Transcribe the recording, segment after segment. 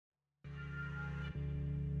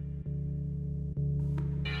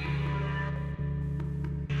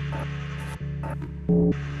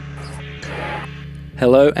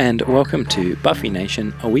Hello and welcome to Buffy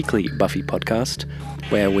Nation, a weekly Buffy podcast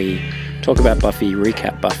where we talk about Buffy,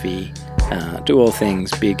 recap Buffy, do all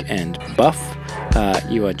things big and buff.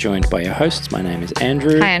 You are joined by your hosts. My name is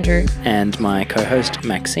Andrew. Hi, Andrew. And my co-host,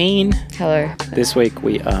 Maxine. Hello. This week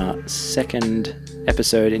we are second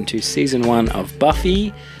episode into season 1 of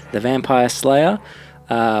Buffy, the Vampire Slayer.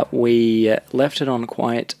 We left it on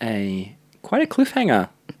quite a cliffhanger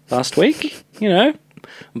last week. You know,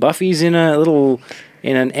 Buffy's in a little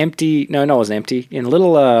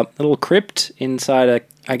crypt inside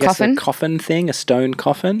a coffin thing, a stone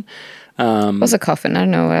coffin. Was a coffin. I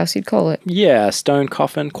don't know what else you'd call it. Yeah, a stone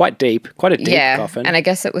coffin, quite a deep coffin. And I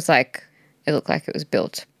guess it looked like it was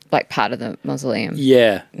built like part of the mausoleum.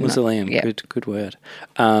 Yeah, mausoleum. Yeah. Good word.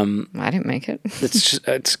 I didn't make it.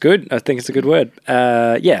 It's good. I think it's a good word.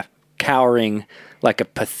 Yeah, cowering like a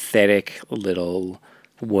pathetic little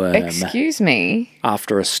worm. Excuse me.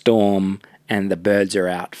 After a storm, and the birds are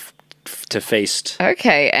out to feast.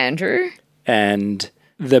 Okay, Andrew. And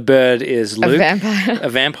the bird is Luke. A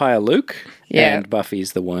vampire Luke. Yeah. And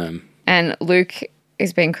Buffy's the worm. And Luke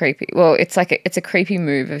is being creepy. Well, it's a creepy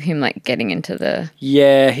move of him like getting into the...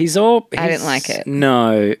 Yeah, I didn't like it.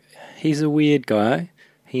 No, he's a weird guy.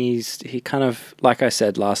 He kind of, like I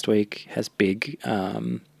said last week, has big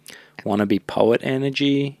wannabe poet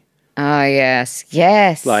energy. Oh,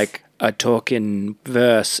 yes. Like a talk in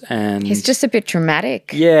verse, and he's just a bit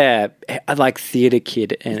dramatic. Yeah, like theatre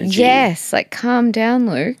kid energy. Yes, like calm down,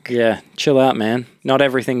 Luke. Yeah, chill out, man. Not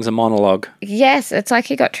everything's a monologue. Yes, it's like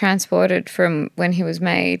he got transported from when he was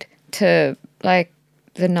made to like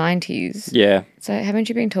the 90s. Yeah. So haven't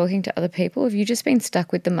you been talking to other people? Have you just been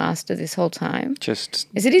stuck with the master this whole time?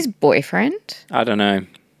 Is it his boyfriend? I don't know.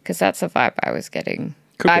 Because that's the vibe I was getting.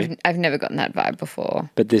 I've never gotten that vibe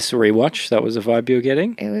before. But this rewatch, that was a vibe you were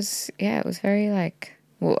getting? It was very like...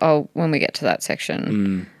 Well, when we get to that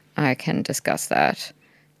section, I can discuss that.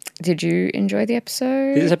 Did you enjoy the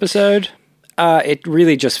episode? This episode? It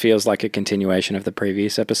really just feels like a continuation of the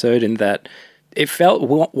previous episode in that it felt...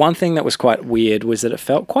 One thing that was quite weird was that it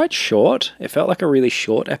felt quite short. It felt like a really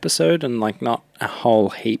short episode and like not a whole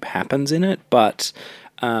heap happens in it. But,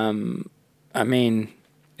 I mean,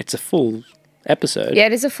 it's a full... episode. Yeah,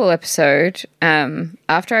 it is a full episode.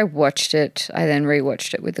 After I watched it, I then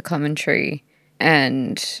rewatched it with the commentary,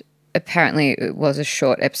 and apparently it was a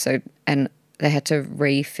short episode, and they had to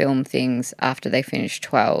refilm things after they finished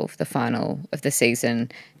 12, the final of the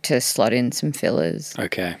season, to slot in some fillers.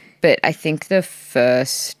 Okay. But I think the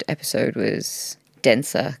first episode was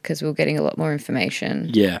denser because we were getting a lot more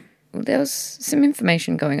information. Yeah. There was some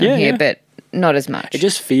information going on here, but not as much. It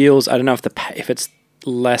just feels, I don't know if it's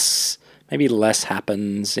less... Maybe less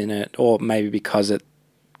happens in it, or maybe because it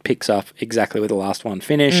picks up exactly where the last one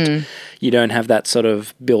finished, you don't have that sort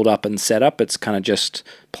of build up and setup. It's kind of just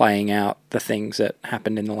playing out the things that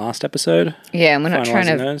happened in the last episode. Yeah, and we're not trying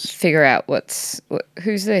to figure out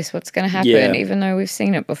who's this, what's going to happen, even though we've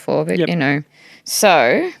seen it before, but you know.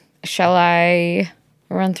 So, shall I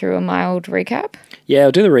run through a mild recap? Yeah,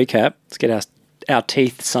 I'll do the recap. Let's get our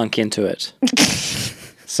teeth sunk into it,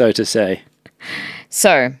 so to say.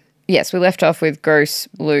 So... Yes, we left off with gross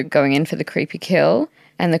Luke going in for the creepy kill,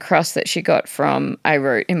 and the cross that she got from, I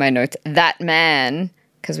wrote in my notes, that man,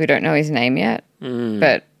 because we don't know his name yet,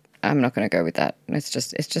 but I'm not going to go with that. It's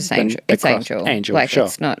just Angel. It's Angel. Angel, like, sure.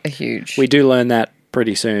 It's not a huge... We do learn that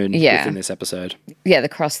pretty soon within this episode. Yeah, the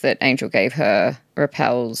cross that Angel gave her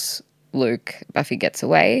repels Luke. Buffy gets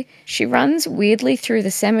away. She runs weirdly through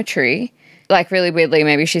the cemetery. Like, really weirdly,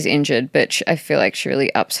 maybe she's injured, but I feel like she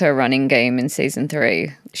really ups her running game in season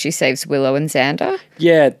 3. She saves Willow and Xander.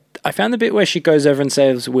 Yeah, I found the bit where she goes over and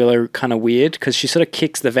saves Willow kind of weird because she sort of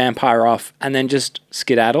kicks the vampire off and then just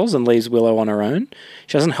skedaddles and leaves Willow on her own.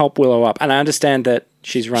 She doesn't help Willow up. And I understand that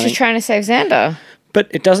she's running... She's trying to save Xander.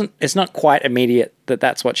 But it's not quite immediate that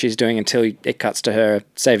that's what she's doing until it cuts to her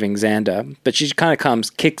saving Xander. But she kind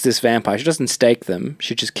of kicks this vampire. She doesn't stake them.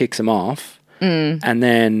 She just kicks them off. And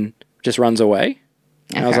then... just runs away.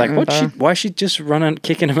 And I was like, why is she just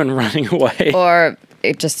kicking him and running away? Or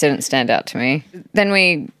it just didn't stand out to me. Then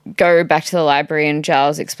we go back to the library and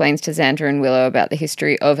Giles explains to Xander and Willow about the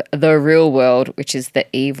history of the real world, which is the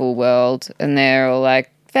evil world. And they're all like,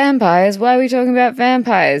 vampires? Why are we talking about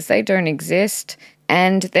vampires? They don't exist.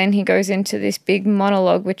 And then he goes into this big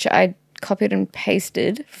monologue, which I copied and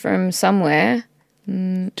pasted from somewhere.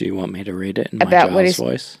 Do you want me to read it in my Giles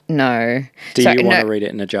voice? No. Do you want to read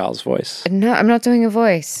it in a Giles voice? No, I'm not doing a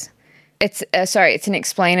voice. It's it's an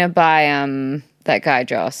explainer by that guy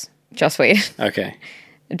Joss Whedon. Okay.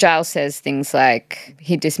 Giles says things like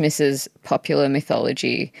he dismisses popular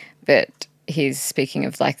mythology, but he's speaking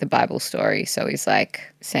of like the Bible story. So he's like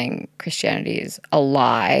saying Christianity is a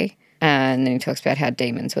lie. And then he talks about how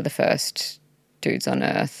demons were the first dudes on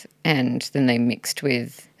Earth, and then they mixed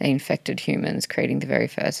with the infected humans, creating the very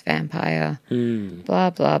first vampire. Blah,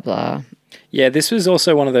 blah, blah. Yeah, this was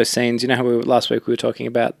also one of those scenes, you know how last week we were talking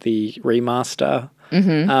about the remaster?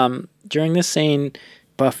 Mm-hmm. During this scene,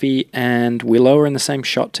 Buffy and Willow are in the same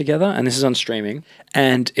shot together, and this is on streaming,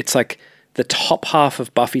 and it's like the top half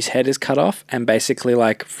of Buffy's head is cut off, and basically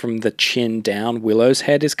like from the chin down, Willow's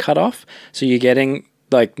head is cut off, so you're getting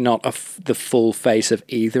like not the full face of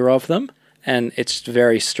either of them. And it's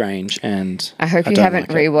very strange, and I hope you haven't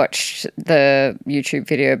rewatched the YouTube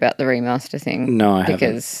video about the remaster thing. No, I haven't.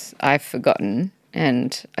 Because I've forgotten,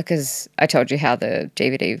 and because I told you how the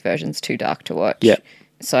DVD version's too dark to watch. Yeah.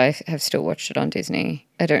 So I have still watched it on Disney.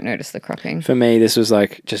 I don't notice the cropping. For me, this was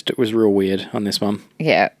like, it was real weird on this one.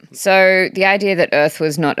 Yeah. So the idea that Earth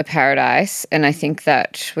was not a paradise, and I think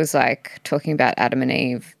that was like talking about Adam and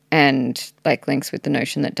Eve, and like links with the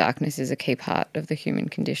notion that darkness is a key part of the human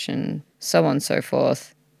condition, so on and so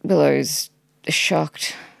forth. Willow's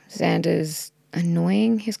shocked. Xander's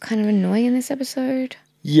annoying. He's kind of annoying in this episode.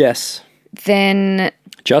 Yes. Then...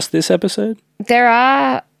 Just this episode? There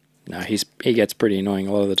are... No, he gets pretty annoying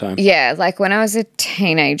a lot of the time. Yeah, like when I was a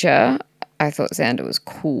teenager, I thought Xander was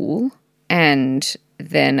cool. And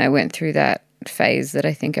then I went through that phase that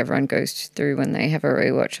I think everyone goes through when they have a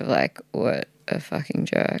rewatch of like, what a fucking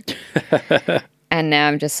jerk. And now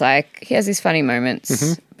I'm just like, he has these funny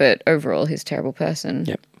moments, but overall he's a terrible person.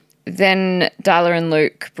 Yep. Then Darla and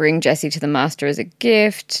Luke bring Jesse to the Master as a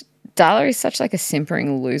gift. Darla is such like a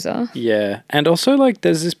simpering loser. Yeah. And also like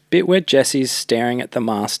there's this bit where Jesse's staring at the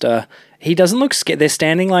Master. He doesn't look scared. They're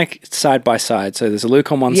standing like side by side. So there's a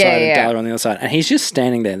Luke on one side and Darla on the other side. And he's just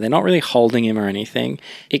standing there. They're not really holding him or anything.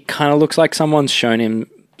 It kind of looks like someone's shown him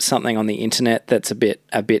something on the internet that's a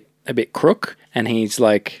bit crook. And he's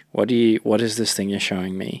like, what is this thing you're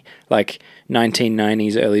showing me? Like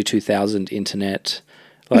 1990s, early 2000 internet,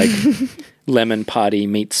 like lemon party,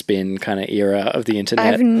 meat spin kind of era of the internet.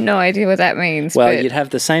 I have no idea what that means. Well, you'd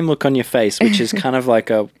have the same look on your face, which is kind of like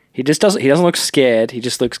he doesn't look scared. He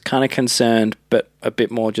just looks kind of concerned, but a bit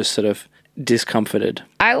more just sort of discomforted.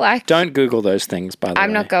 Don't Google those things, by the way.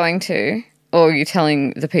 I'm not going to. Or are you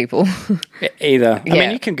telling the people? Either. Yeah. I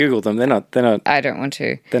mean, you can Google them. They're not. I don't want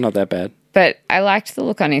to. They're not that bad. But I liked the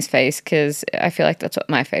look on his face because I feel like that's what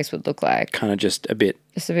my face would look like. Kind of just a bit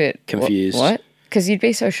confused. What? Because you'd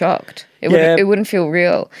be so shocked. It wouldn't feel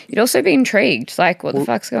real. You'd also be intrigued. Like, what the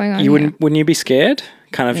fuck's going on? Wouldn't you be scared?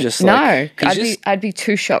 Kind of just like... No. I'd be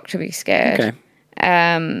too shocked to be scared.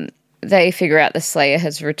 Okay. They figure out the Slayer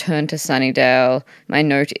has returned to Sunnydale. My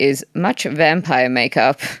note is much vampire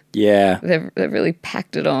makeup. Yeah. They've really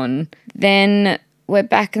packed it on. Then... we're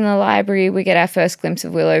back in the library. We get our first glimpse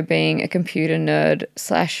of Willow being a computer nerd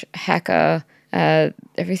 / hacker.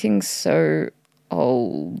 Everything's so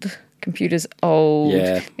old. Computer's old.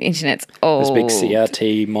 Yeah. The internet's old. There's big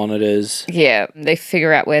CRT monitors. Yeah. They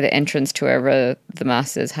figure out where the entrance to wherever the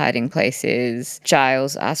Master's hiding place is.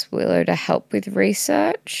 Giles asks Willow to help with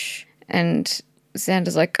research. And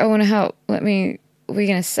Xander's like, I want to help. Are we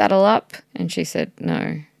going to saddle up? And she said,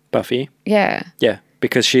 no. Buffy? Yeah. Yeah.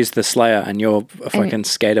 Because she's the Slayer and you're a fucking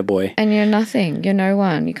skater boy. And you're nothing. You're no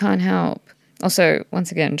one. You can't help. Also,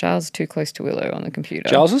 once again, Giles is too close to Willow on the computer.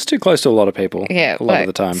 Giles is too close to a lot of people. Yeah. A lot of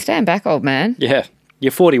the time. Stand back, old man. Yeah.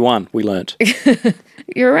 You're 41, we learnt.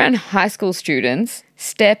 You're around high school students.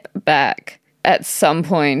 Step back. At some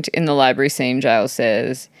point in the library scene, Giles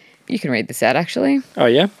says, you can read this out, actually. Oh,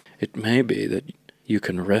 yeah? It may be that you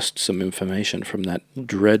can wrest some information from that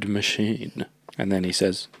dread machine. And then he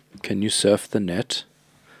says, can you surf the net?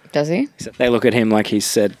 Does he? They look at him like he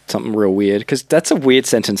said something real weird, because that's a weird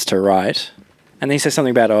sentence to write. And then he says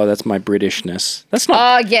something about, that's my Britishness. That's not.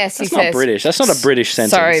 Oh, yes, he says. That's not British. That's not a British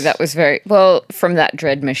sentence. Sorry, that was very. Well, from that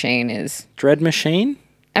dread machine is. Dread machine?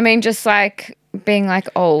 I mean, just like being like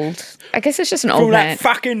old. I guess it's just an old man. From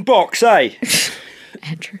that fucking box, eh?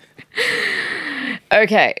 Andrew.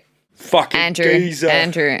 Okay. Fucking geezer.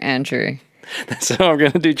 Andrew. That's how I'm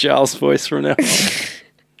going to do Giles' voice from now on.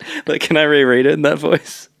 Like, can I reread it in that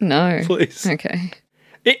voice? No. Please. Okay.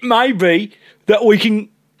 It may be that we can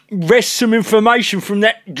wrest some information from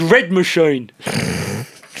that dread machine.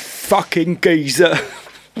 Fucking geezer.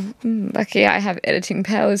 Lucky I have editing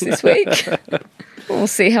powers this week. We'll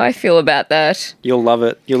see how I feel about that. You'll love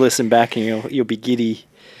it. You'll listen back and you'll be giddy.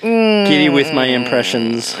 Giddy with my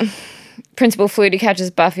impressions. Principal Flutie catches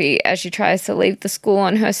Buffy as she tries to leave the school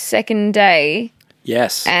on her second day.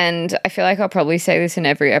 Yes. And I feel like I'll probably say this in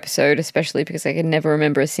every episode, especially because I can never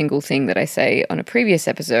remember a single thing that I say on a previous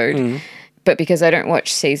episode. But because I don't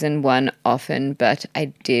watch season 1 often, but I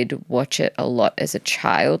did watch it a lot as a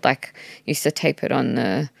child. Like, used to tape it on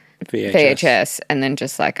the VHS and then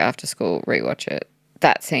just like after school rewatch it.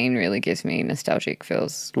 That scene really gives me nostalgic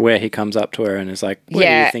feels. Where he comes up to her and is like,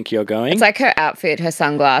 where do you think you're going? It's like her outfit, her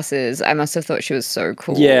sunglasses. I must have thought she was so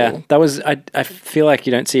cool. Yeah, that was, I feel like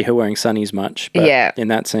you don't see her wearing sunnies much, but in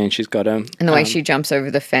that scene she's got them. And the way she jumps over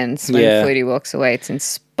the fence when Flutie walks away, it's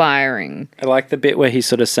inspiring. I like the bit where he's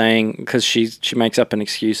sort of saying, because she makes up an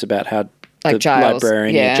excuse about how like the Giles.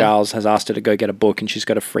 librarian, Giles, has asked her to go get a book and she's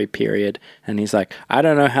got a free period. And he's like, I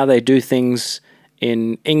don't know how they do things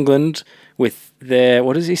in England with their,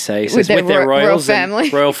 what does he say? He says, with their royals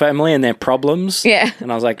royal family and their problems. Yeah.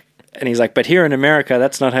 And I was like, and he's like, but here in America,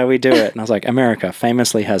 that's not how we do it. And I was like, America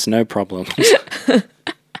famously has no problems.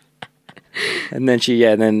 And then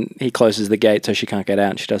then he closes the gate so she can't get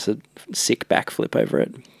out and she does a sick backflip over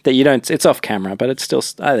it. That you don't, it's off camera, but it's still,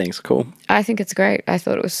 I think it's cool. I think it's great. I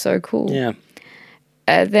thought it was so cool. Yeah.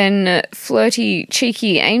 Then flirty,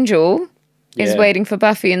 cheeky Angel is waiting for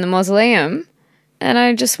Buffy in the mausoleum. And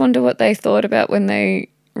I just wonder what they thought about when they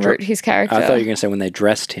wrote his character. I thought you were going to say when they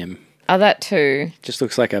dressed him. Oh, that too. Just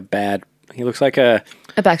looks like he looks like a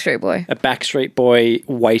Backstreet Boy. A Backstreet Boy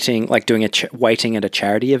waiting, like doing waiting at a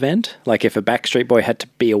charity event. Like if a Backstreet Boy had to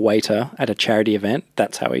be a waiter at a charity event,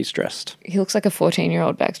 that's how he's dressed. He looks like a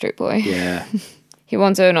 14-year-old Backstreet Boy. Yeah. He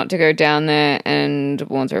wants her not to go down there and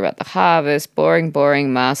warns her about the harvest.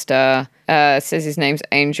 Boring master. Says his name's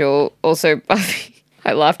Angel. Also, Buffy.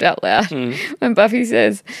 I laughed out loud when Buffy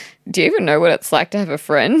says, do you even know what it's like to have a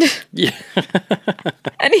friend? Yeah.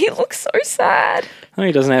 And he looks so sad. Oh,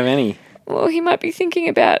 he doesn't have any. Well, he might be thinking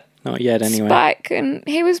about not yet anyway. Spike, and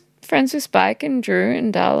he was friends with Spike and Drew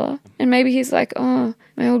and Darla. And maybe he's like, oh,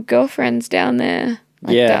 my old girlfriend's down there.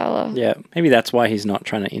 Like Darla. Yeah. Maybe that's why he's not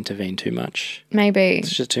trying to intervene too much. Maybe. It's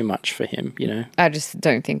just too much for him, you know? I just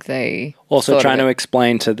don't think they... Also trying to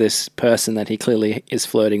explain to this person that he clearly is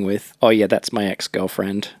flirting with, oh yeah, that's my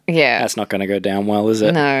ex-girlfriend. Yeah. That's not going to go down well, is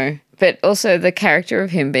it? No. But also the character of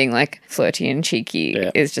him being like flirty and cheeky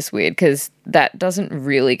is just weird because that doesn't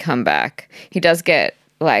really come back. He does get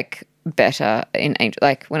like better in Angel.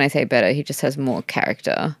 Like when I say better, he just has more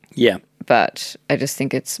character. Yeah. But I just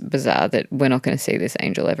think it's bizarre that we're not going to see this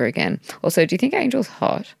Angel ever again. Also, do you think Angel's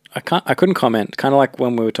hot? I couldn't comment. Kind of like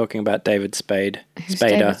when we were talking about David Spader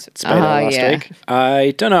last week.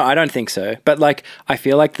 I don't know. I don't think so. But like, I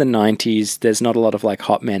feel like the 90s, there's not a lot of like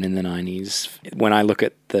hot men in the 90s. When I look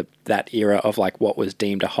at that era of like what was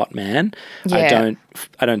deemed a hot man, I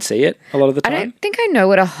don't see it a lot of the time. I don't think I know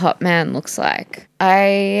what a hot man looks like.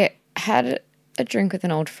 I had a drink with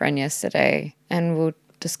an old friend yesterday and we're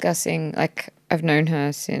discussing, like, I've known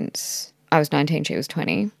her since I was 19, she was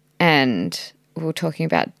 20, and we were talking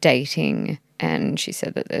about dating, and she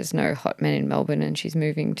said that there's no hot men in Melbourne and she's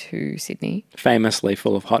moving to Sydney. Famously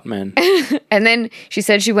full of hot men. And then she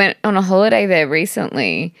said she went on a holiday there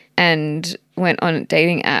recently and went on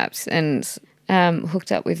dating apps and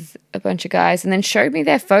hooked up with a bunch of guys and then showed me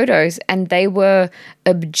their photos and they were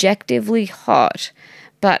objectively hot.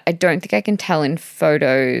 But I don't think I can tell in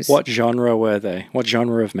photos. What genre were they? What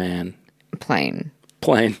genre of man? Plain.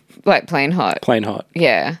 Like plain hot. Plain hot.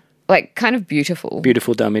 Yeah. Like kind of beautiful.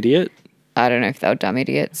 Beautiful dumb idiot. I don't know if they were dumb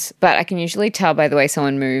idiots. But I can usually tell by the way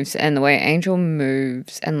someone moves and the way Angel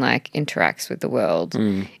moves and like interacts with the world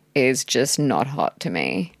is just not hot to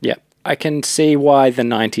me. Yeah. I can see why the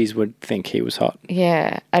 90s would think he was hot.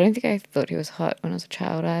 Yeah. I don't think I thought he was hot when I was a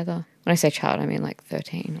child either. When I say child, I mean like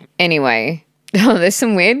 13. Anyway... Oh, there's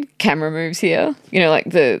some weird camera moves here. You know, like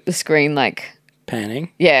the screen, like... Panning?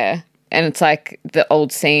 Yeah. And it's like the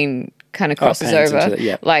old scene kind of crosses over.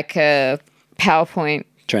 Like a PowerPoint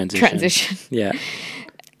transition. Yeah.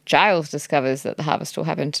 Giles discovers that the harvest will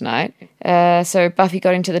happen tonight. So Buffy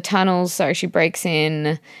got into the tunnels. So she breaks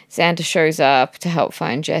in. Xander shows up to help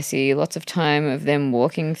find Jesse. Lots of time of them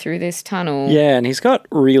walking through this tunnel. Yeah, and he's got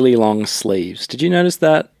really long sleeves. Did you notice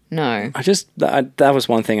that? No. That was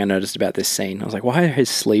one thing I noticed about this scene. I was like, why are his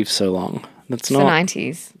sleeves so long? That's not... the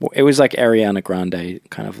 90s. It was like Ariana Grande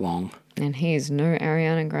kind of long. And he is no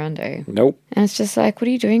Ariana Grande. Nope. And it's just like, what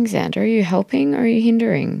are you doing, Xander? Are you helping or are you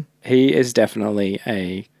hindering? He is definitely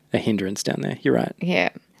a hindrance down there. You're right. Yeah.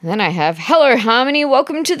 And then I have, hello, Harmony,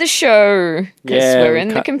 welcome to the show. Because we're in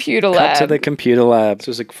the computer lab. Cut to the computer lab. This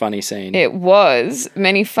was a funny scene. It was.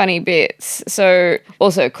 Many funny bits. So,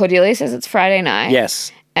 also, Cordelia says it's Friday night.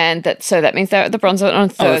 Yes. And that means they're at the Bronze on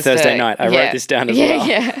Thursday. Oh, Thursday night. I wrote this down as well.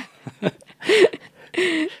 Yeah.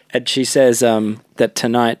 And she says that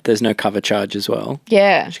tonight there's no cover charge as well.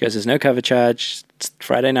 Yeah. She goes, there's no cover charge. It's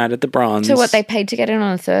Friday night at the Bronze. So what, they paid to get in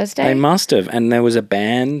on a Thursday? They must have. And there was a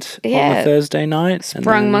band on the Thursday night.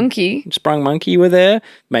 Sprung Monkey were there.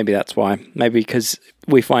 Maybe that's why. Maybe because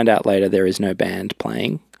we find out later there is no band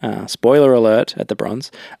playing. Spoiler alert at the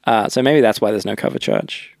Bronze. So maybe that's why there's no cover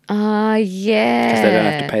charge. Yeah. Because they don't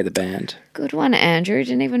have to pay the band. Good one, Andrew.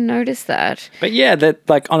 Didn't even notice that. But yeah, that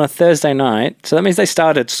like on a Thursday night. So that means they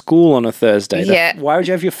started school on a Thursday. Yeah. Why would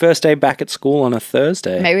you have your first day back at school on a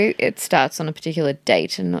Thursday? Maybe it starts on a particular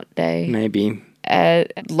date and not day. Maybe.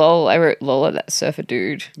 Lol, I wrote lol at that surfer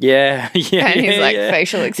dude. Yeah. And his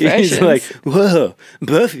facial expressions. He's like, whoa,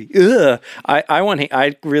 Buffy, ugh.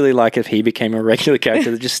 I really like if he became a regular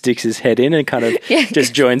character that just sticks his head in and kind of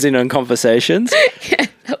just joins in on conversations. Yeah,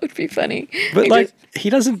 that would be funny. But he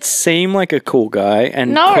doesn't seem like a cool guy,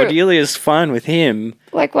 and Cordelia's fine with him.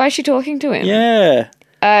 Like, why is she talking to him? Yeah.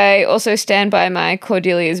 I also stand by my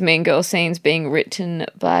Cordelia's mean girl scenes being written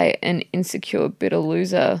by an insecure, bitter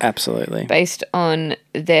loser. Absolutely. Based on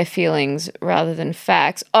their feelings rather than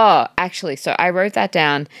facts. Oh, actually, so I wrote that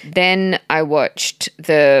down. Then I watched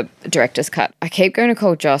the director's cut. I keep going to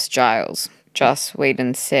call Joss Giles. Joss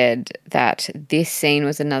Whedon said that this scene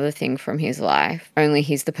was another thing from his life. Only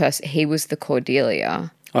he's the person, he was the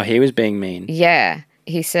Cordelia. Oh, he was being mean. Yeah.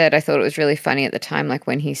 He said, I thought it was really funny at the time, like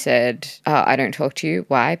when he said, I don't talk to you.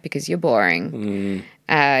 Why? Because you're boring.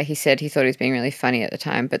 He said he thought he was being really funny at the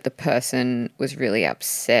time, but the person was really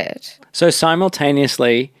upset. So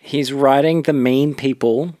simultaneously, he's writing the mean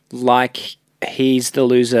people like he's the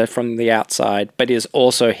loser from the outside, but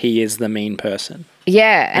he is the mean person.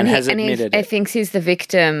 Yeah, and has admitted he thinks he's the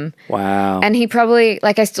victim. Wow. And he probably,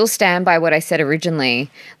 like, I still stand by what I said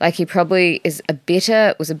originally. Like, he probably was a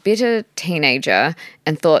bitter teenager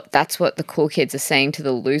and thought that's what the cool kids are saying to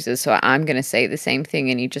the losers, so I'm going to say the same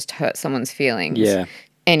thing, and he just hurt someone's feelings. Yeah.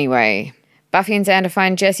 Anyway, Buffy and Xander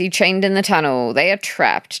find Jesse chained in the tunnel. They are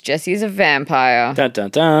trapped. Jesse's a vampire. Dun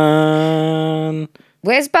dun dun.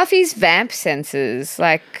 Where's Buffy's vamp senses?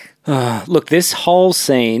 Like, look, this whole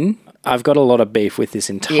scene, I've got a lot of beef with this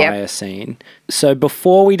entire scene. So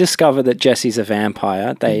before we discover that Jesse's a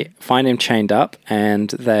vampire, they find him chained up and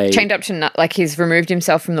chained up to, like, he's removed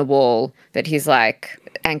himself from the wall, but his, like,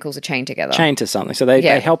 ankles are chained together. Chained to something. So they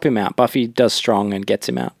help him out. Buffy does strong and gets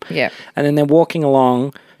him out. Yeah. And then they're walking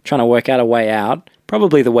along, trying to work out a way out.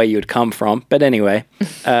 Probably the way you would come from. But anyway,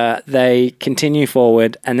 they continue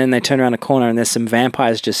forward and then they turn around a corner and there's some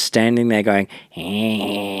vampires just standing there going,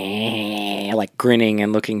 like grinning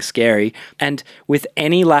and looking scary. And with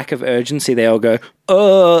any lack of urgency, they all go,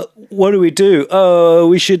 what do we do?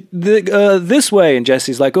 We should this way. And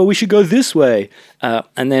Jesse's like, we should go this way.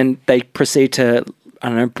 And then they proceed to, I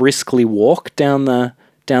don't know, briskly walk down the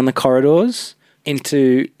corridors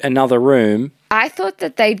into another room. I thought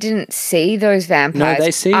that they didn't see those vampires. No,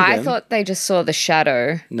 they see them. I thought they just saw the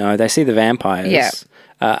shadow. No, they see the vampires. Yeah.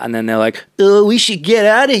 And then they're like, we should get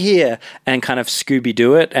out of here. And kind of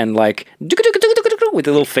Scooby-Doo it and like with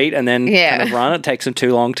the little feet and then kind of run. It takes them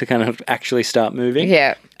too long to kind of actually start moving.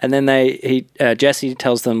 Yeah. And then Jesse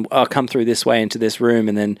tells them, come through this way into this room.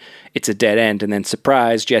 And then it's a dead end. And then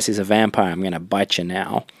surprise, Jesse's a vampire. I'm going to bite you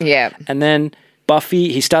now. Yeah. And then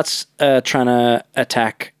Buffy, he starts trying to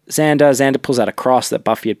attack Xander. Xander pulls out a cross that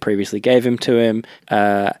Buffy had previously gave to him,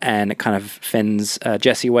 and it kind of fends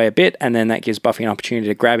Jesse away a bit, and then that gives Buffy an opportunity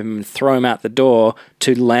to grab him and throw him out the door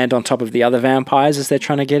to land on top of the other vampires as they're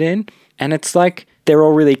trying to get in. And it's like they're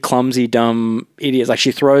all really clumsy, dumb idiots. Like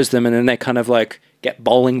she throws them and then they kind of like get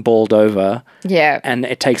bowling balled over. Yeah. And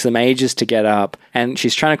it takes them ages to get up. And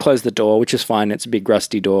she's trying to close the door, which is fine. It's a big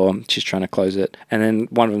rusty door. She's trying to close it. And then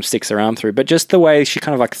one of them sticks her arm through. But just the way she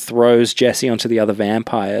kind of like throws Jesse onto the other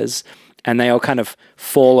vampires and they all kind of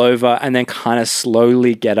fall over and then kind of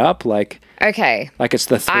slowly get up like... Okay. Like it's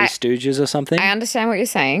the Three Stooges or something. I understand what you're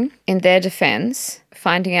saying. In their defense,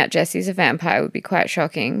 finding out Jesse's a vampire would be quite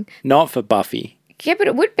shocking. Not for Buffy. Yeah, but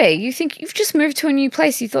it would be. You think you've just moved to a new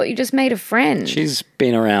place. You thought you just made a friend. She's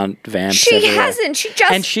been around vamps. She everywhere. hasn't. She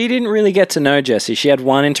just... And she didn't really get to know Jesse. She had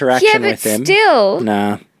one interaction with him. Still.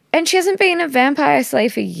 Nah. And she hasn't been a vampire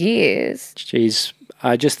slave for years.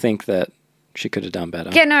 I just think that she could have done better.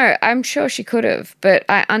 Yeah, no, I'm sure she could have. But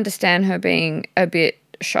I understand her being a bit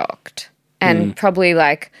shocked. And probably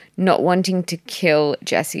like not wanting to kill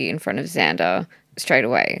Jesse in front of Xander straight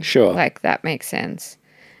away. Sure. Like that makes sense.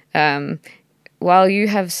 While you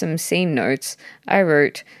have some scene notes, I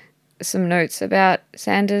wrote, some notes about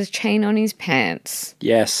Xander's chain on his pants.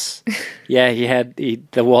 Yes. Yeah, he had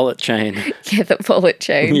the wallet chain. Yeah, the wallet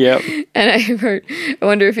chain. Yep. And I wrote, I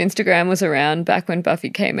wonder if Instagram was around back when Buffy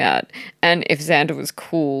came out, and if Xander was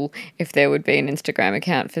cool, if there would be an Instagram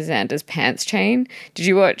account for Xander's pants chain. Did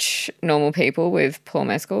you watch Normal People with Paul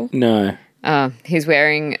Mescal? No. He's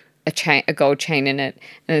wearing a gold chain in it,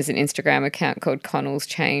 and there's an Instagram account called Connell's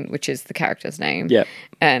Chain, which is the character's name. Yep.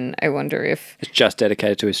 And I wonder if It's just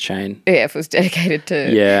dedicated to his chain. Yeah, if it was dedicated to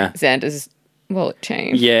Xander's wallet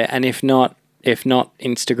chain. Yeah, and if not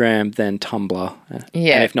Instagram, then Tumblr.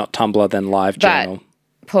 Yeah. And if not Tumblr, then LiveJournal.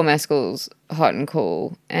 But Paul Mescal's hot and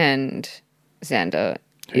cool, and Xander...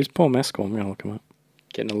 Who's Paul Mescal? I'm going to look him up.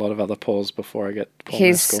 Getting a lot of other Pauls before I get Paul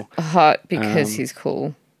He's Mescal. hot because he's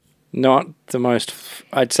cool. Not the most,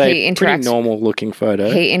 I'd say, pretty normal-looking photo.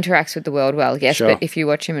 He interacts with the world well, yes, Sure. but if you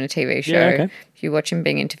watch him in a TV show, if you watch him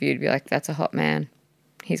being interviewed, be like, that's a hot man.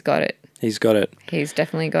 He's got it. He's got it. He's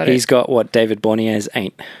definitely got it. He's got what David Boreanaz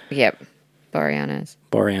ain't. Yep. Boreanaz.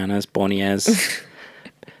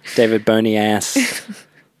 David Boreanaz.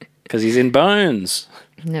 Because he's in Bones.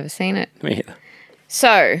 Never seen it. Me either.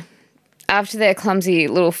 So, after their clumsy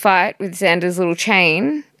little fight with Xander's little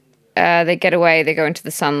chain, they get away, they go into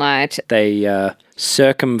the sunlight. They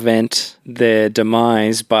circumvent their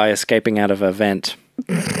demise by escaping out of a vent.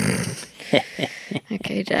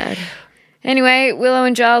 Okay, Dad. Anyway, Willow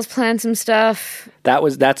and Giles plan some stuff.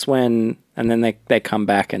 That's when, and then they come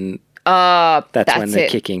back and that's when they're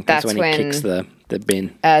kicking. That's when he kicks the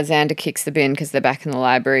bin. Xander kicks the bin because they're back in the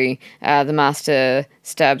library. The Master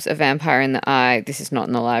stabs a vampire in the eye. This is not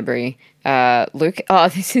in the library. Luke,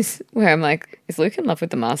 this is where I'm like, is Luke in love with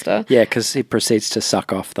the Master? Yeah, because he proceeds to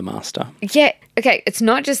suck off the Master. Yeah, okay, it's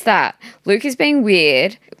not just that. Luke is being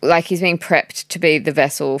weird, like he's being prepped to be the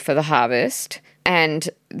vessel for the harvest, and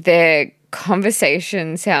their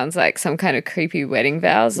conversation sounds like some kind of creepy wedding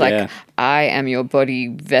vows, like, I am your body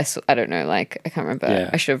vessel. I don't know, like, I can't remember. Yeah.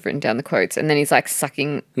 I should have written down the quotes. And then he's like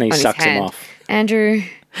sucking And he on sucks his hand. him off. Andrew,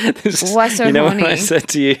 why so you know horny? what I said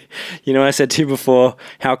to you? You know what I said to you before?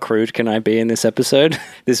 How crude can I be in this episode?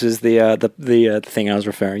 This was the thing I was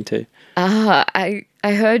referring to. I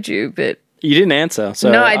heard you, but... You didn't answer.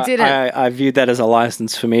 So No, I didn't. I viewed that as a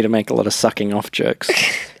license for me to make a lot of sucking off jokes.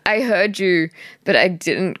 I heard you, but I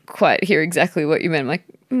didn't quite hear exactly what you meant. I'm like,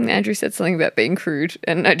 Andrew said something about being crude,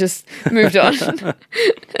 and I just moved on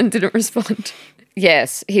and didn't respond.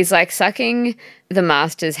 Yes, he's like sucking the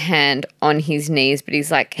Master's hand on his knees, but his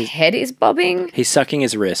like head is bobbing. He's sucking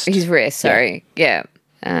his wrist. His wrist, sorry. Yeah.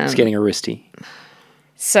 He's getting a wristy.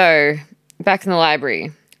 So, back in the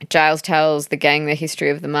library, Giles tells the gang the history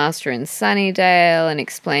of the Master in Sunnydale and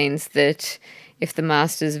explains that if the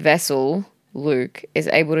Master's vessel, Luke, is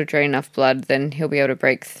able to drain enough blood, then he'll be able to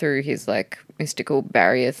break through his, like, mystical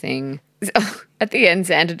barrier thing. At the end,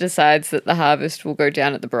 Xander decides that the harvest will go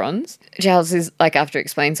down at the Bronze. Giles is, like, after he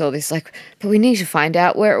explains all this, like, but we need to find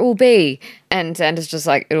out where it will be. And Xander's just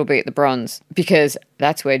like, it'll be at the Bronze, because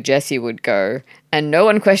that's where Jesse would go. And no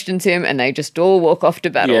one questions him, and they just all walk off to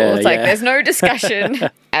battle. It's like, there's no discussion.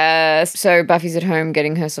 So Buffy's at home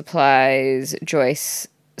getting her supplies. Joyce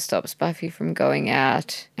stops Buffy from going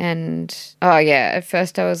out. And, at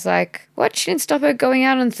first I was like, what? She didn't stop her going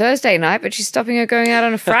out on Thursday night, but she's stopping her going out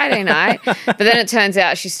on a Friday night. But then it turns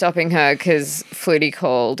out she's stopping her because Flutie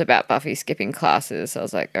called about Buffy skipping classes. So I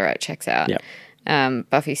was like, all right, checks out. Yep.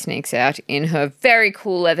 Buffy sneaks out in her very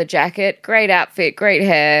cool leather jacket. Great outfit, great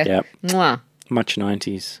hair. Yep. Mwah. Much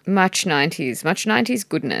 90s. Much 90s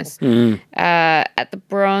goodness. Mm. At the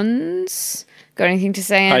Bronze, got anything to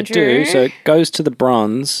say, Andrew? I do. So it goes to the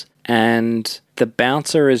Bronze, and the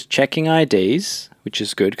bouncer is checking IDs, which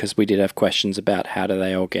is good because we did have questions about how do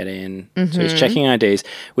they all get in. Mm-hmm. So he's checking IDs,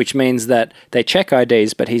 which means that they check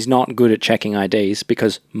IDs, but he's not good at checking IDs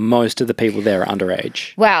because most of the people there are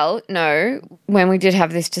underage. Well, no. When we did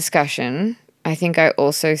have this discussion, I think I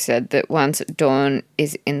also said that once Dawn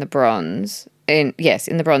is in the Bronze, in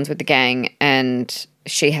the Bronze with the gang, and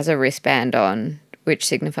she has a wristband on, which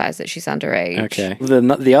signifies that she's underage. Okay.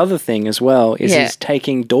 The other thing as well is he's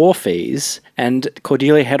taking door fees, and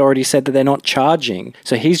Cordelia had already said that they're not charging.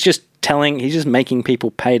 So he's just making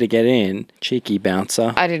people pay to get in. Cheeky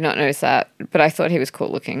bouncer. I did not notice that, but I thought he was cool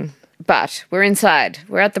looking. But we're inside.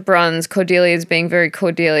 We're at the Bronze. Cordelia's being very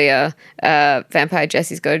Cordelia. Vampire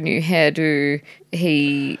Jesse's got a new hairdo.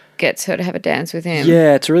 He gets her to have a dance with him.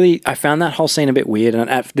 Yeah, I found that whole scene a bit weird. And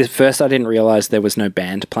at first I didn't realise there was no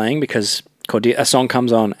band playing because a song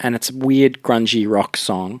comes on and it's a weird grungy rock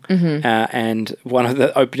song. Mm-hmm. And one of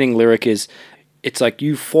the opening lyric is, it's like,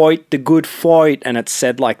 you fight the good fight, and it's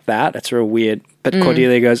said like that. It's real weird. But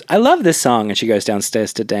Cordelia goes, I love this song, and she goes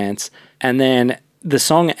downstairs to dance. And then the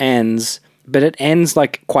song ends, but it ends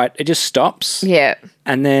like it just stops. Yeah.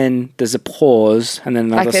 And then there's a pause, and then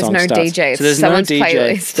another song starts. There's no DJ. So there's someone's no DJ.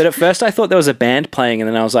 playlist. But at first I thought there was a band playing, and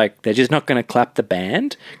then I was like, they're just not going to clap the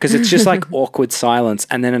band? Because it's just like awkward silence,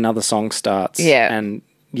 and then another song starts. Yeah. And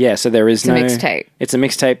yeah, so there is no... It's a mixtape. It's a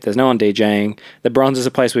mixtape. There's no one DJing. The Bronze is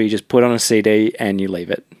a place where you just put on a CD and you leave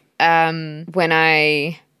it.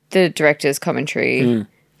 The director's commentary.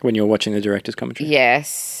 When you're watching the director's commentary.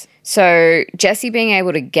 Yes. So Jesse being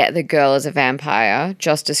able to get the girl as a vampire,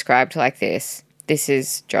 Joss described like this. This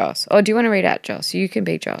is Joss. Oh, do you want to read out Joss? You can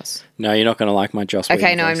be Joss. No, you're not going to like my Joss.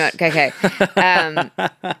 Okay, no, I'm not. Okay.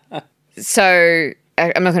 So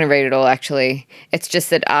I'm not going to read it all, actually. It's just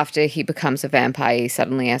that after he becomes a vampire, he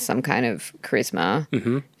suddenly has some kind of charisma.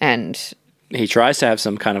 Mm-hmm. And he tries to have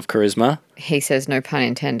some kind of charisma. He says no pun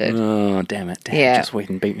intended. Oh, damn it. Just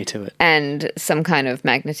Whedon beat me to it. And some kind of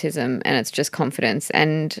magnetism, and it's just confidence.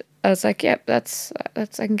 And I was like, yep, that's I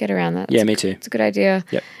can get around that. Yeah, me too. It's a good idea.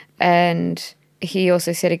 Yep. And he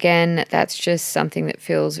also said again, that's just something that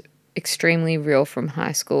feels extremely real from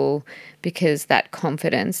high school, because that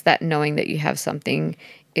confidence, that knowing that you have something,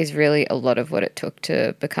 is really a lot of what it took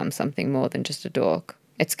to become something more than just a dork.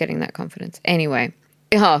 It's getting that confidence. Anyway.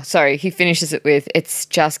 Oh, sorry. He finishes it with, it's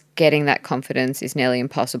just getting that confidence is nearly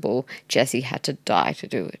impossible. Jesse had to die to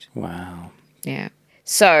do it. Wow. Yeah.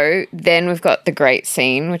 So then we've got the great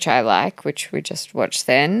scene, which I like, which we just watched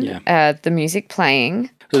then. Yeah. The music playing.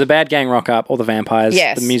 So the bad gang rock up, all the vampires.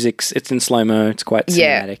 Yes. The music's, it's in slow-mo. It's quite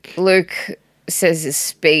cinematic. Yeah. Luke says his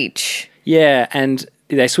speech. Yeah, and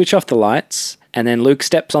they switch off the lights, and then Luke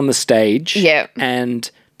steps on the stage. Yeah.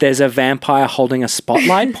 And there's a vampire holding a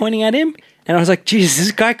spotlight pointing at him. And I was like, Jesus,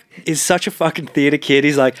 this guy is such a fucking theater kid.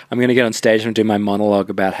 He's like, I'm going to get on stage and do my monologue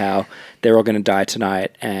about how they're all going to die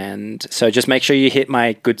tonight. And so just make sure you hit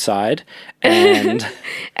my good side. And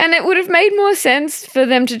and it would have made more sense for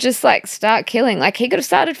them to just like start killing. Like he could have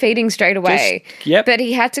started feeding straight away. Yep. But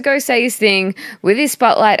he had to go say his thing with his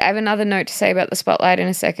spotlight. I have another note to say about the spotlight in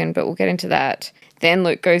a second, but we'll get into that. Then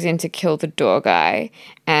Luke goes in to kill the door guy,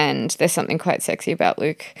 and there's something quite sexy about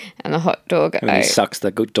Luke and the hot door guy. And he sucks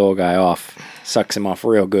the good door guy off. Sucks him off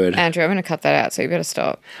real good. Andrew, I'm going to cut that out, so you better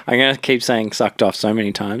stop. I'm going to keep saying sucked off so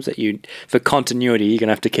many times that for continuity, you're going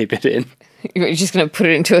to have to keep it in. You're just going to put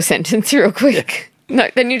it into a sentence real quick. No,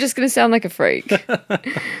 then you're just going to sound like a freak.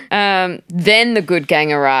 Then the good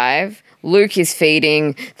gang arrive. Luke is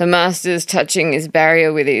feeding. The Master's touching his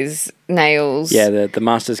barrier with his nails. Yeah, the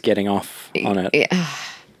Master's getting off on it. Yeah.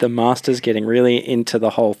 The Master's getting really into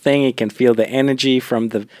the whole thing. He can feel the energy from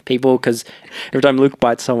the people, because every time Luke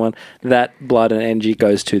bites someone, that blood and energy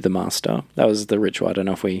goes to the Master. That was the ritual. I don't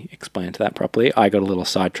know if we explained that properly. I got a little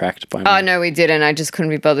sidetracked by Oh, no, we didn't. I just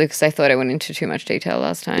couldn't be bothered because I thought I went into too much detail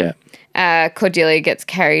last time. Yeah. Cordelia gets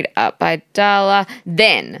carried up by Darla.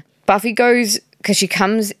 Then Buffy goes, because she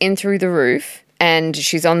comes in through the roof and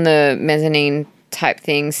she's on the mezzanine type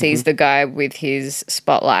thing, sees the guy with his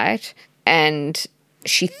spotlight, and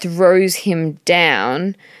she throws him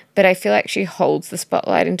down, but I feel like she holds the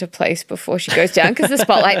spotlight into place before she goes down, because the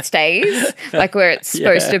spotlight stays like where it's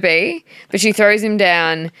supposed to be. But she throws him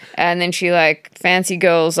down, and then she like fancy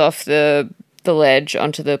girls off the ledge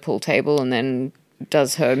onto the pool table, and then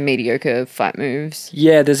does her mediocre fight moves.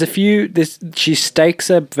 Yeah, there's a few. She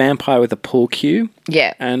stakes a vampire with a pool cue.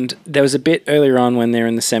 Yeah. And there was a bit earlier on when they're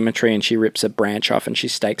in the cemetery and she rips a branch off and she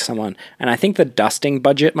stakes someone. And I think the dusting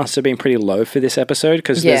budget must have been pretty low for this episode,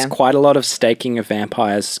 because there's quite a lot of staking of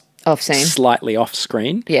vampires off scene, slightly off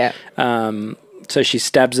screen. Yeah. So she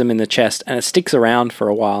stabs them in the chest, and it sticks around for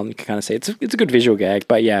a while, and you can kind of see it's a good visual gag.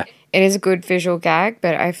 But yeah, it is a good visual gag.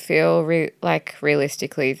 But I feel like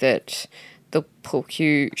realistically that the pool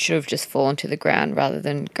cue should have just fallen to the ground rather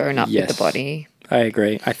than going up with the body. I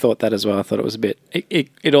agree. I thought that as well. I thought it was a bit...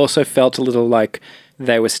 It also felt a little like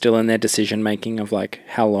they were still in their decision making of like,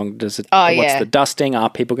 how long does it... what's the dusting? Are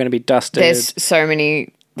people going to be dusted? There's so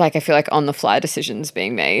many, like, I feel like on the fly decisions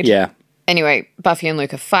being made. Yeah. Anyway, Buffy and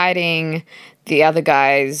Luke are fighting. The other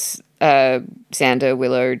guys, Xander,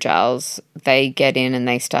 Willow, Giles, they get in and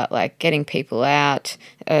they start like getting people out.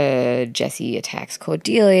 Jesse attacks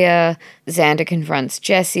Cordelia. Xander confronts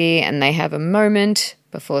Jesse, and they have a moment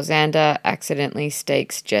before Xander accidentally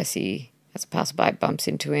stakes Jesse as a passerby bumps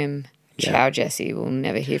into him. Yeah. Ciao, Jesse. We'll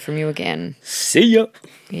never hear from you again. See ya.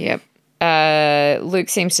 Yep. Luke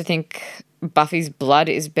seems to think Buffy's blood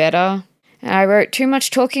is better. And I wrote, too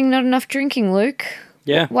much talking, not enough drinking, Luke.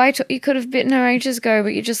 Yeah. You could have bitten her ages ago,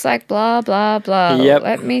 but you're just like, blah, blah, blah. Yep.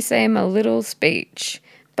 Let me say my little speech.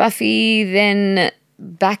 Buffy then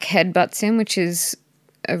back headbutts him, which is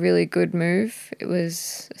a really good move. It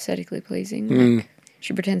was aesthetically pleasing. Like,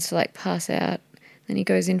 she pretends to like pass out, then he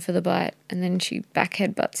goes in for the bite, and then she back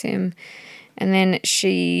headbutts him, and then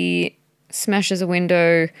she smashes a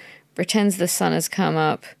window, pretends the sun has come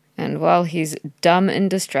up, and while he's dumb and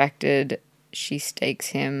distracted, she stakes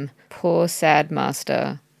him. Poor sad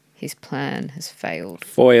master. His plan has failed.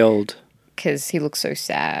 Foiled. Because he looks so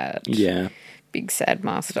sad. Yeah. Big sad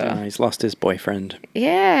master. He's lost his boyfriend.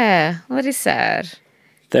 Yeah. Well, that is sad.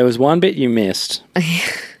 There was one bit you missed.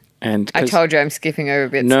 And I told you I'm skipping over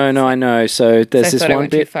bits. No, I know. So there's this I one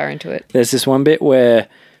went bit. Too far into it. There's this one bit where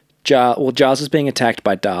Giles is being attacked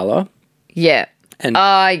by Darla. Yeah. And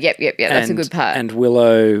yep. That's a good part. And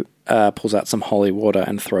Willow pulls out some holy water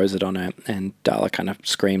and throws it on her, and Darla kind of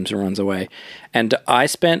screams and runs away. And I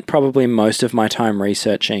spent probably most of my time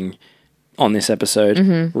researching on this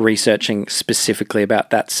episode, researching specifically about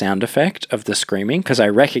that sound effect of the screaming, because I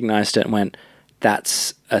recognized it and went,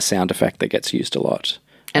 that's a sound effect that gets used a lot.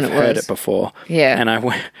 And I've heard it before. Yeah. And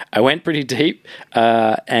I went pretty deep,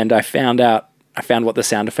 and I found what the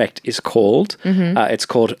sound effect is called. It's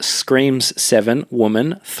called Screams 7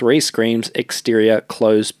 Woman 3 Screams Exterior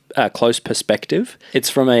Close Perspective. It's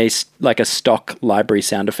from a stock library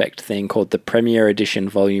sound effect thing called the Premiere Edition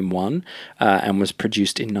Volume 1, and was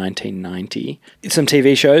produced in 1990. Some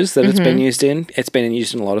TV shows that it's been used in. It's been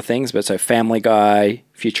used in a lot of things, but so Family Guy,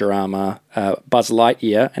 Futurama, Buzz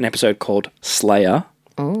Lightyear, an episode called Slayer.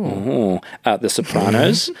 The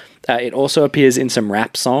Sopranos. It also appears in some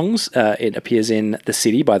rap songs. It appears in The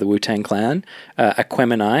City by the Wu-Tang Clan,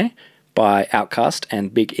 Aquemini by Outkast,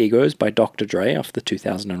 and Big Egos by Dr. Dre off the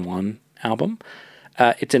 2001 album.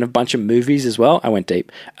 It's in a bunch of movies as well. I went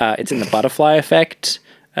deep. It's in The Butterfly Effect.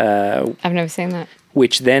 I've never seen that.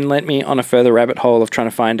 Which then led me on a further rabbit hole of trying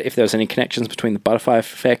to find if there was any connections between The Butterfly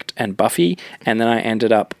Effect and Buffy. And then I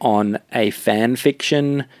ended up on a fan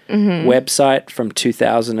fiction website from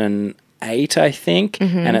 2008, I think.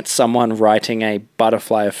 And it's someone writing a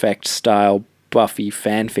Butterfly Effect style Buffy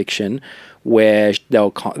fan fiction where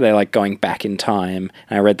they're like going back in time.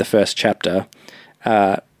 And I read the first chapter.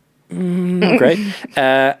 Great.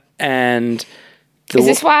 And is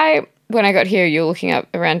this why when I got here you were looking up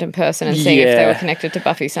a random person and seeing if they were connected to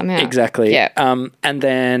Buffy somehow? Exactly. Yeah. And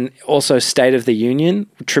then also State of the Union,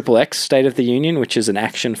 XXX State of the Union, which is an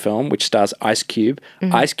action film which stars Ice Cube.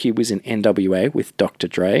 Ice Cube was in NWA with Dr.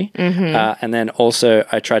 Dre. And then also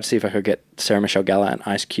I tried to see if I could get Sarah Michelle Gellar and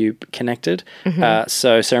Ice Cube connected.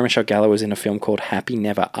 So Sarah Michelle Gellar was in a film called Happy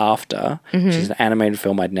Never After, which is an animated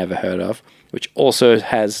film I'd never heard of, which also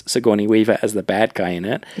has Sigourney Weaver as the bad guy in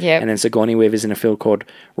it. Yep. And then Sigourney Weaver's in a film called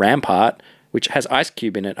Rampart, which has Ice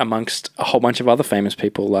Cube in it, amongst a whole bunch of other famous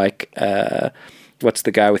people, like, what's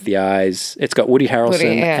the guy with the eyes? It's got Woody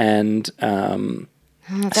Harrelson and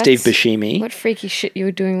Steve Buscemi. What freaky shit you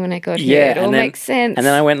were doing when I got here. It all makes sense. And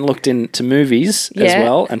then I went and looked into movies as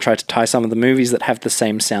well and tried to tie some of the movies that have the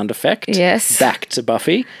same sound effect back to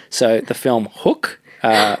Buffy. So the film Hook,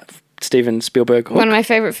 Steven Spielberg Hook. One of my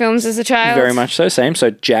favourite films as a child. Very much so. Same. So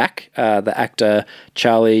Jack, the actor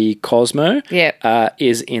Charlie Cosmo,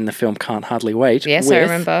 is in the film Can't Hardly Wait. Yes, with I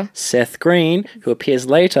remember. Seth Green, who appears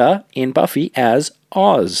later in Buffy as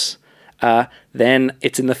Oz. Then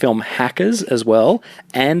it's in the film Hackers as well,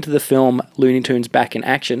 and the film Looney Tunes Back in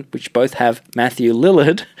Action, which both have Matthew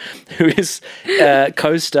Lillard, who is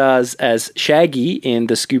co-stars as Shaggy in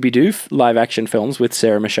the Scooby-Doo live-action films with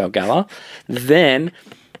Sarah Michelle Gellar. Then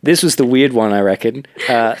this was the weird one, I reckon.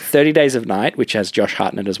 30 Days of Night, which has Josh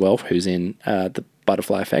Hartnett as well, who's in The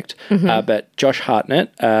Butterfly Effect. But Josh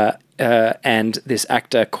Hartnett and this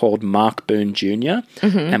actor called Mark Boone Jr.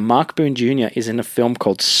 And Mark Boone Jr. is in a film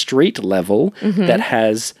called Street Level that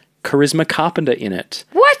has Charisma Carpenter in it.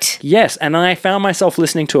 What? Yes, and I found myself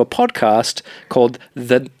listening to a podcast called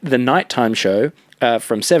The Nighttime Show,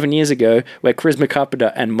 from 7 years ago, where Charisma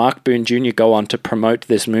Carpenter and Mark Boone Jr. go on to promote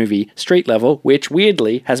this movie, Street Level, which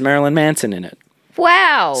weirdly has Marilyn Manson in it.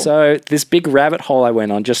 Wow. So this big rabbit hole I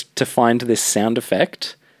went on just to find this sound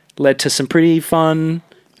effect led to some pretty fun...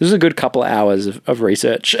 This was a good couple of hours of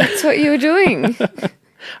research. That's what you were doing.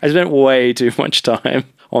 I spent way too much time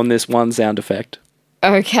on this one sound effect.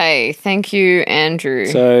 Okay, thank you, Andrew.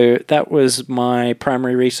 So that was my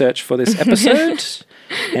primary research for this episode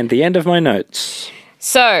and the end of my notes.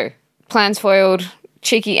 So, plans foiled.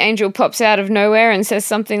 Cheeky angel pops out of nowhere and says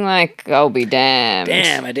something like, "I'll be damned."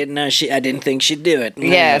 Damn, I didn't think she'd do it.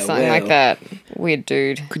 Yeah, something like that. Weird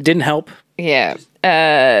dude. Didn't help. Yeah.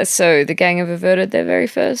 So the gang have averted their very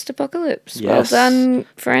first apocalypse. Yes. Well done,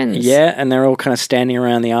 friends. Yeah, and they're all kind of standing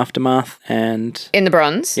around the aftermath and... In the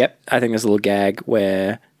bronze? Yep. I think there's a little gag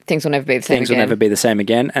where things will never be the same Things again. will never be the same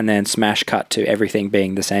again, and then smash cut to everything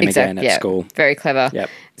being the same again at school. Very clever. Yep.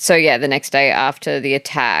 So yeah, the next day after the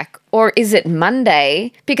attack, or is it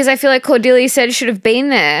Monday? Because I feel like Cordelia said you should have been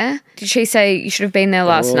there. Did she say you should have been there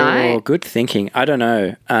last night? Oh, good thinking. I don't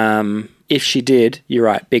know. If she did, you're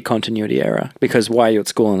right, big continuity error. Because why are you at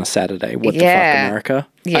school on a Saturday? What the fuck, America?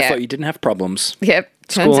 Yeah. I thought you didn't have problems. Yep.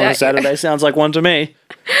 School on a Saturday sounds like one to me.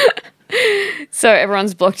 So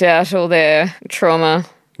everyone's blocked out all their trauma.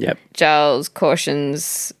 Yep. Giles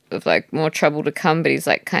cautions of like more trouble to come, but he's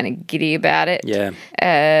like kind of giddy about it. Yeah.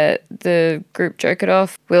 The group joke it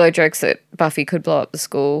off. Willow jokes that Buffy could blow up the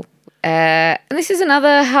school. And this is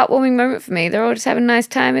another heartwarming moment for me. They're all just having a nice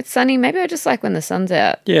time. It's sunny. Maybe I just like when the sun's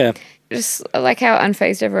out. Yeah. Just like how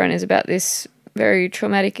unfazed everyone is about this very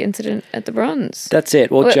traumatic incident at the Bronze. That's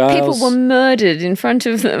it. Well, Giles... People were murdered in front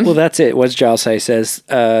of them. Well, that's it. What does Giles say? He says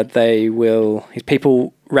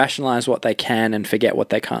people rationalise what they can and forget what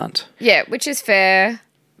they can't. Yeah, which is fair.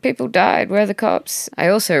 People died. Where are the cops? I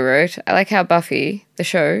also wrote, I like how Buffy, the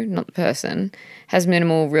show, not the person, has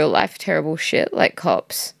minimal real-life terrible shit like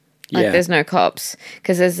cops. Like, there's no cops.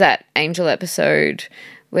 Because there's that Angel episode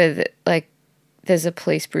where, there's a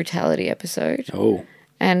police brutality episode. Oh.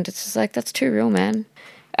 And it's just like, that's too real, man.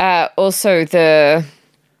 Also, the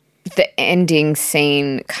ending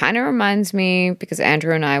scene kind of reminds me, because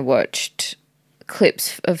Andrew and I watched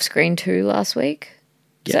clips of Screen 2 last week.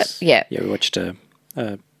 Yes. Yeah, we watched a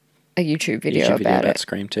YouTube video about it.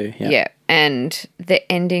 Scream 2. Yeah. Yeah. And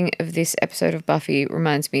the ending of this episode of Buffy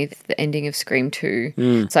reminds me of the ending of Scream 2.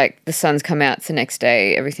 It's like the sun's come out, it's the next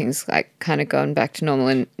day, everything's like kind of gone back to normal,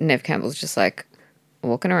 and Neve Campbell's just like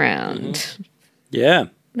walking around. Yeah.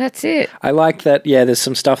 That's it. I like that, there's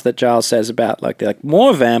some stuff that Giles says about, they're like,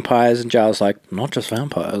 more vampires, and Giles like, not just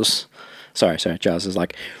vampires. Sorry, Giles is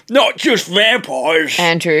like, not just vampires.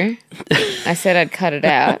 Andrew, I said I'd cut it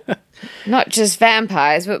out. Not just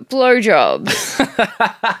vampires, but blowjobs.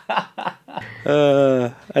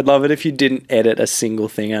 I'd love it if you didn't edit a single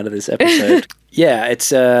thing out of this episode. Yeah,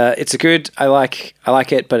 it's a good. I like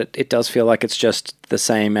it, but it does feel like it's just the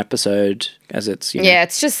same episode as it's. Yeah,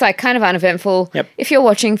 it's just like kind of uneventful. Yep. If you're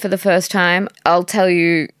watching for the first time, I'll tell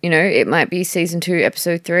you. It might be season 2,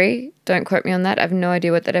 episode 3. Don't quote me on that. I have no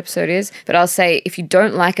idea what that episode is, but I'll say if you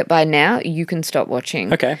don't like it by now, you can stop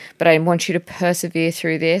watching. Okay. But I want you to persevere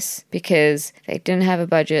through this because they didn't have a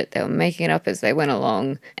budget. They were making it up as they went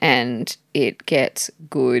along, and it gets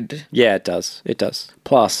good. Yeah, it does. It does.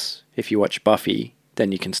 Plus, if you watch Buffy,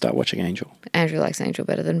 then you can start watching Angel. Andrew likes Angel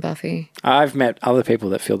better than Buffy. I've met other people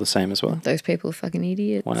that feel the same as well. Those people are fucking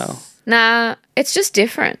idiots. Wow. Nah, it's just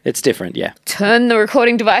different. It's different, yeah. Turn the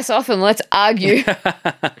recording device off and let's argue.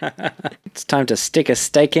 It's time to stick a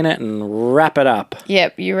stake in it and wrap it up.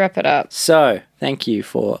 Yep, you wrap it up. So, thank you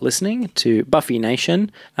for listening to Buffy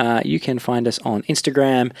Nation. You can find us on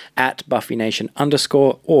Instagram at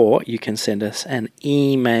BuffyNation_, or you can send us an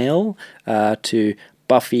email to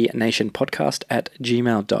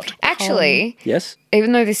BuffyNationPodcast@gmail.com. Actually, yes,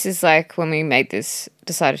 even though this is like when we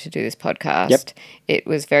decided to do this podcast, it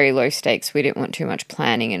was very low stakes. We didn't want too much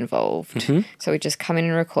planning involved. So we just come in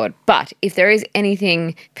and record. But if there is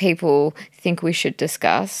anything people think we should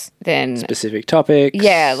discuss, then... specific topics.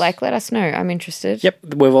 Yeah, let us know. I'm interested.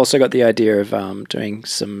 Yep. We've also got the idea of doing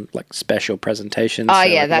some special presentations. Oh,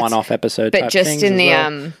 yeah, that's... one-off episode but type just things in the...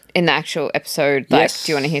 well. In the actual episode, yes.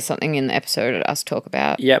 Do you want to hear something in the episode that us talk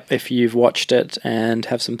about? Yep, if you've watched it and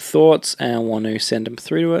have some thoughts and want to send them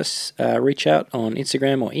through to us, reach out on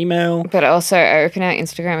Instagram or email. But also, I open our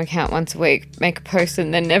Instagram account once a week, make a post,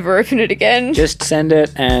 and then never open it again. Just send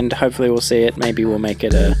it, and hopefully we'll see it. Maybe we'll make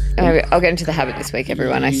it a... I'll get into the habit this week,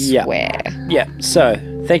 everyone, I swear. Yeah, so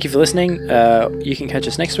thank you for listening. You can catch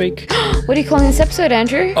us next week. What are you calling this episode,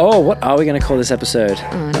 Andrew? Oh, what are we going to call this episode?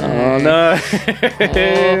 Oh, no.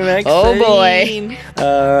 Oh boy.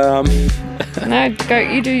 No, go.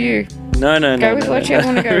 You do you. No. Go with what you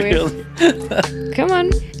want to go with. Come on.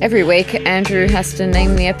 Every week, Andrew has to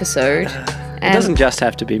name the episode. It doesn't just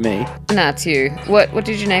have to be me. No, it's you. What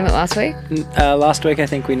did you name it last week? Last week, I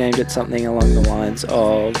think we named it something along the lines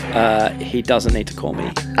of He Doesn't Need to Call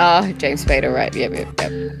Me. Oh, James Spader, right.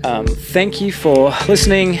 Yep. Thank you for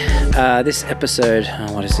listening. This episode...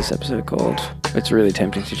 what is this episode called? It's really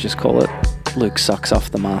tempting to just call it Luke Sucks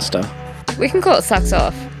Off the Master. We can call it Sucks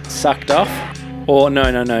Off. Sucked Off? Or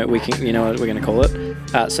no. We can. You know what we're going to call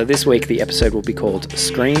it? So this week the episode will be called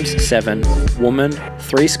Screams 7, Woman,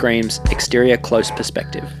 3 Screams, Exterior Close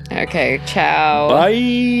Perspective. Okay, ciao.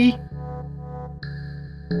 Bye.